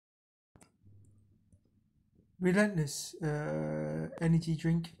Relentless energy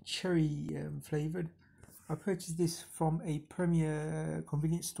drink, cherry flavored. I purchased this from a Premier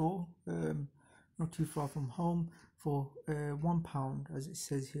convenience store, not too far from home, for £1, as it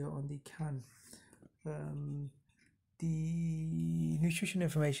says here on the can. The nutrition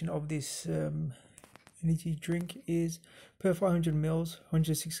information of this energy drink is per 500 mils,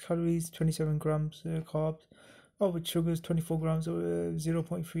 106 calories, 27 grams carbs, with sugars, 24 grams,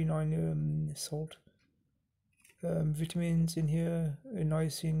 0.39 salt. Vitamins in here,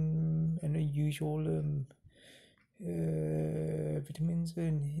 niacin, and the usual vitamins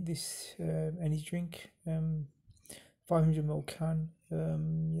in this energy drink. 500 ml can.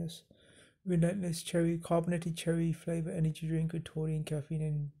 Yes. Relentless cherry, carbonated cherry flavor energy drink with taurine, caffeine,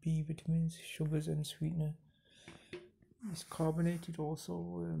 and B vitamins, sugars, and sweetener. It's carbonated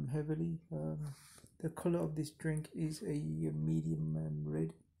also heavily. The color of this drink is a medium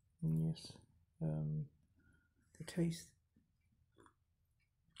red. Yes. The taste.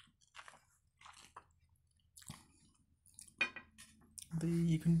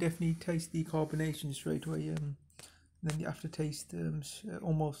 You can definitely taste the carbonation straight away. Then the aftertaste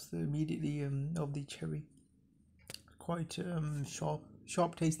almost immediately of the cherry. Quite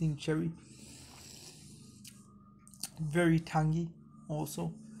sharp tasting cherry. Very tangy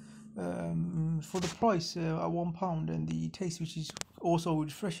also. For the price at £1, and the taste, which is also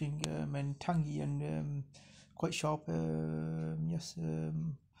refreshing and tangy and quite sharp. Yes,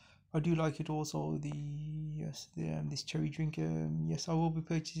 I do like it also. This cherry drink. Yes, I will be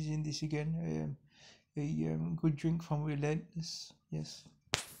purchasing this again. A good drink from Relentless. Yes.